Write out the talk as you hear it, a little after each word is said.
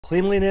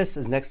Cleanliness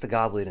is next to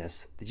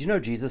godliness. Did you know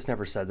Jesus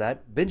never said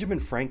that? Benjamin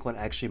Franklin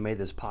actually made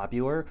this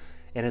popular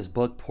in his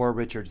book, Poor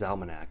Richard's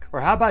Almanac.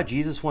 Or how about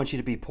Jesus wants you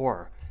to be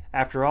poor?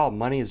 After all,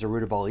 money is the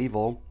root of all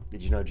evil.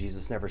 Did you know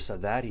Jesus never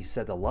said that? He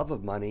said the love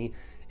of money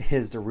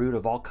is the root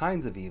of all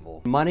kinds of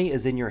evil. Money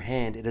is in your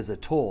hand, it is a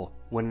tool.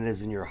 When it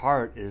is in your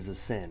heart, it is a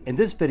sin. In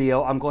this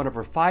video, I'm going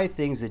over 5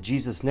 things that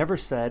Jesus never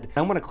said.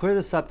 I want to clear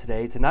this up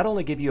today to not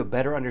only give you a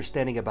better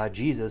understanding about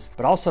Jesus,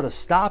 but also to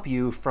stop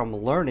you from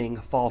learning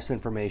false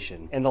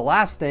information. And the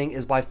last thing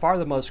is by far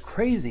the most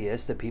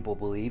craziest that people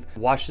believe.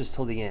 Watch this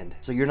till the end,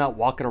 so you're not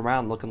walking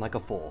around looking like a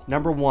fool.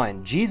 Number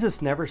 1,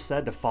 Jesus never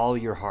said to follow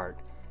your heart.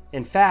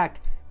 In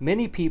fact,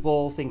 many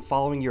people think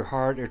following your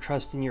heart or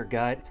trusting your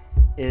gut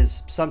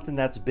is something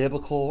that's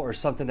biblical or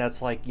something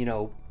that's like, you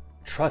know,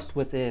 trust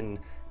within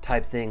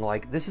type thing.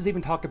 Like this is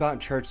even talked about in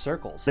church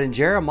circles. But in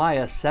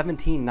Jeremiah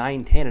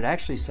 17:9-10, it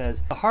actually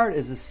says, the heart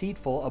is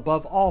deceitful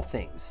above all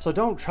things. So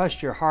don't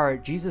trust your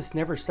heart. Jesus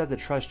never said to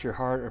trust your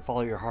heart or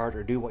follow your heart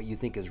or do what you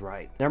think is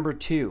right. Number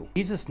 2,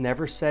 Jesus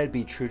never said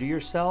be true to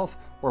yourself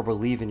or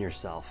believe in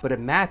yourself. But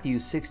in Matthew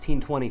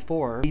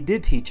 16:24, he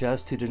did teach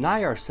us to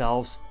deny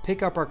ourselves,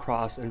 pick up our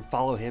cross, and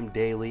follow him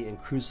daily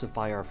and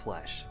crucify our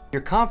flesh.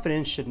 Your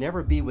confidence should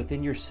never be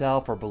within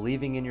yourself or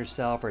believing in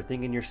yourself or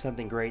thinking you're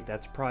something great.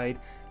 That's pride.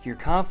 Your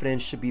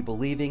confidence should be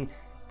believing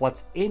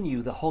what's in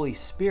you, the Holy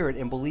Spirit,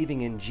 and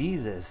believing in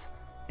Jesus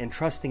and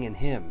trusting in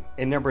him.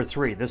 And number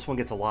 3, this one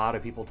gets a lot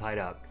of people tied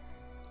up.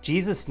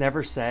 Jesus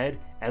never said,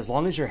 as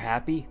long as you're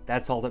happy,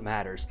 that's all that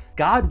matters.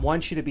 God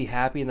wants you to be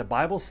happy, and the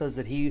Bible says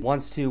that he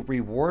wants to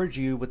reward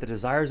you with the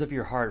desires of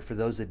your heart for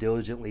those that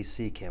diligently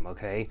seek him,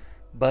 okay?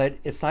 But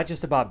it's not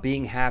just about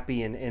being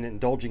happy and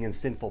indulging in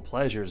sinful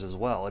pleasures as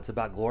well. It's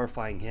about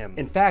glorifying him.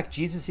 In fact,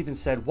 Jesus even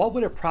said, what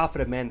would it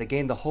profit a man to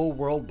gain the whole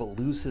world but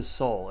lose his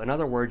soul? In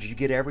other words, you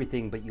get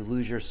everything but you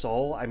lose your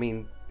soul. I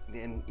mean,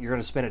 and you're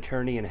going to spend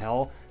eternity in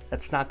hell.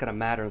 That's not going to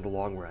matter in the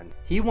long run.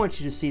 He wants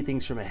you to see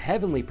things from a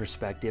heavenly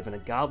perspective and a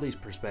godly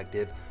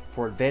perspective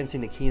for advancing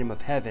the kingdom of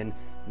heaven,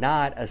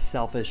 not a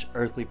selfish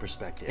earthly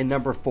perspective. And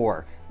number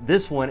 4,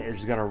 this one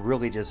is going to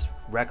really just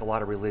wreck a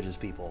lot of religious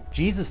people.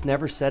 Jesus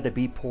never said to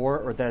be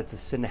poor or that it's a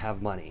sin to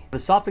have money.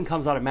 This often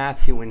comes out of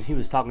Matthew when he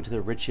was talking to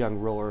the rich young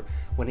ruler,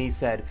 when he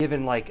said,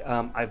 given like,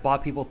 I've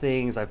bought people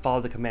things, I've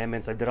followed the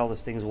commandments, I've did all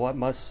these things,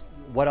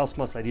 what else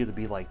must I do to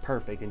be like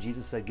perfect? And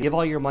Jesus said, give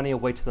all your money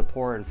away to the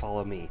poor and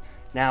follow me.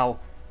 Now,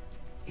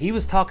 he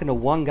was talking to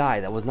one guy.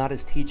 That was not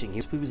his teaching.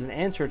 He was an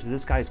answer to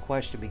this guy's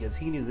question because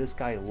he knew this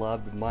guy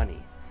loved money.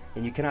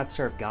 And you cannot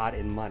serve God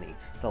in money.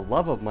 The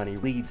love of money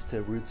leads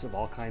to roots of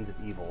all kinds of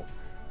evil,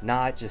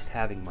 not just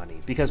having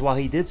money. Because while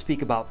he did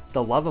speak about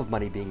the love of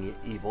money being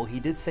evil, he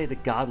did say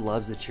that God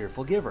loves a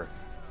cheerful giver.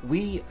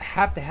 We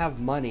have to have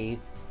money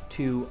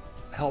to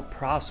help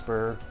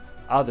prosper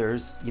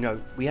others. You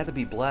know, we have to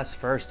be blessed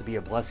first to be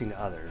a blessing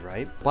to others,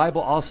 right? The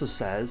Bible also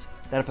says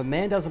that if a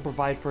man doesn't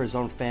provide for his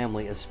own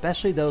family,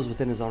 especially those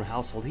within his own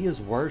household, he is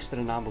worse than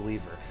a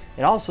non-believer.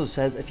 It also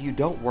says if you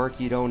don't work,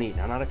 you don't eat.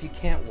 Now, not if you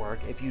can't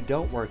work. If you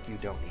don't work, you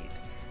don't eat.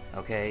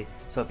 Okay?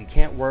 So if you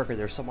can't work or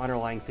there's some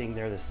underlying thing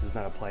there, this does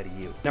not apply to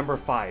you. Number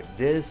 5,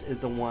 this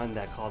is the one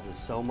that causes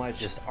so much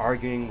just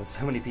arguing with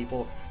so many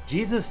people.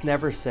 Jesus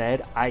never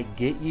said, I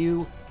get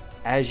you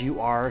as you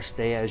are,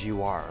 stay as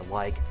you are.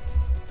 Like,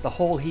 the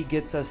whole he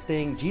gets us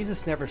thing,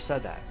 Jesus never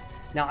said that.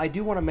 Now, I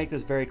do want to make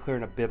this very clear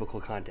in a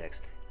biblical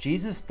context.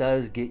 Jesus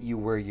does get you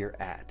where you're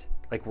at,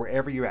 like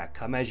wherever you're at.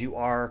 Come as you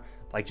are,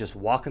 like just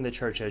walk in the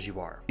church as you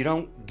are. You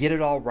don't get it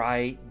all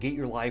right, get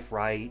your life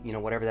right, you know,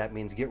 whatever that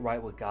means, get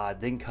right with God,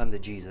 then come to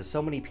Jesus.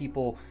 So many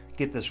people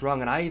get this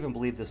wrong, and I even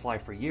believed this lie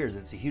for years.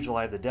 It's a huge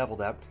lie of the devil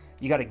that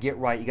you got to get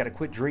right, you got to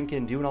quit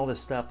drinking, doing all this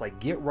stuff, like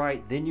get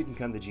right, then you can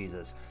come to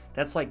Jesus.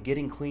 That's like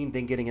getting clean,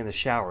 then getting in the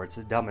shower. It's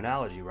a dumb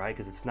analogy, right?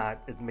 Because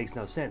it makes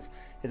no sense.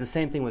 It's the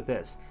same thing with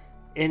this.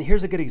 And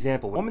here's a good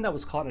example. A woman that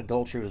was caught in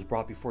adultery was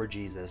brought before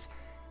Jesus.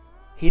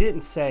 He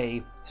didn't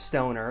say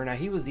stone her. Now,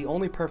 he was the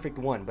only perfect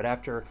one, but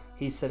after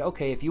he said,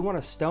 okay, if you want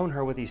to stone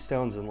her with these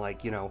stones and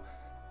like, you know,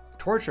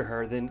 torture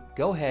her, then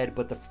go ahead,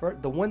 but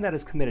the one that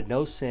has committed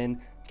no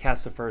sin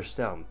cast the first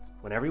stone.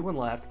 When everyone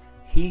left,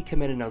 he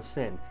committed no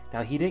sin.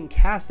 Now, he didn't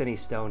cast any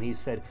stone. He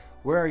said,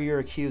 where are your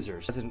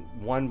accusers? Hasn't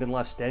one been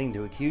left standing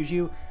to accuse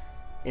you?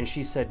 And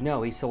she said,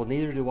 no. He said, well,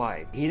 neither do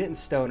I. He didn't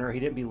stone her. He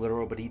didn't be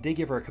literal, but he did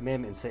give her a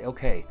commandment and say,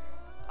 okay,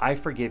 I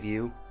forgive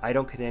you. I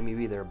don't condemn you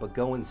either, but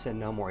go and sin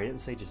no more. He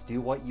didn't say just do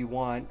what you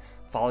want,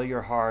 follow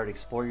your heart,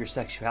 explore your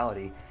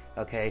sexuality.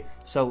 Okay,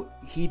 so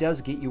he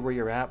does get you where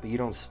you're at, but you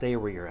don't stay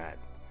where you're at.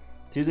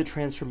 Through the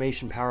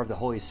transformation power of the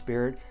Holy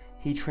Spirit,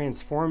 he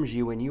transforms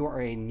you and you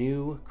are a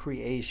new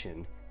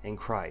creation in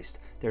Christ.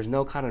 There's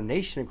no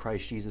condemnation in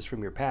Christ Jesus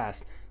from your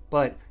past,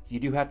 but you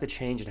do have to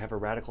change and have a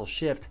radical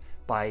shift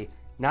by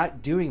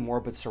not doing more,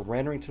 but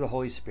surrendering to the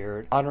Holy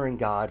Spirit, honoring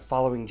God,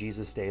 following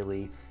Jesus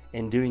daily,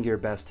 and doing your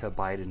best to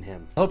abide in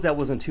him. I hope that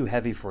wasn't too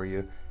heavy for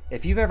you.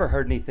 If you've ever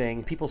heard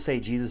anything, people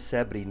say Jesus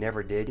said, but he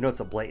never did, you know it's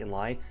a blatant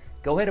lie.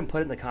 Go ahead and put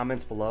it in the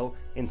comments below.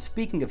 And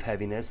speaking of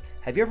heaviness,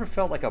 have you ever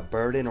felt like a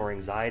burden or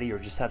anxiety or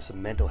just have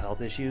some mental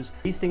health issues?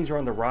 These things are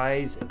on the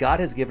rise. God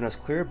has given us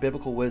clear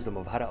biblical wisdom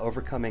of how to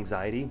overcome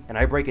anxiety, and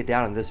I break it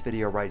down in this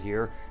video right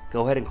here.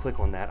 Go ahead and click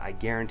on that. I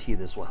guarantee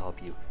this will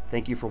help you.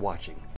 Thank you for watching.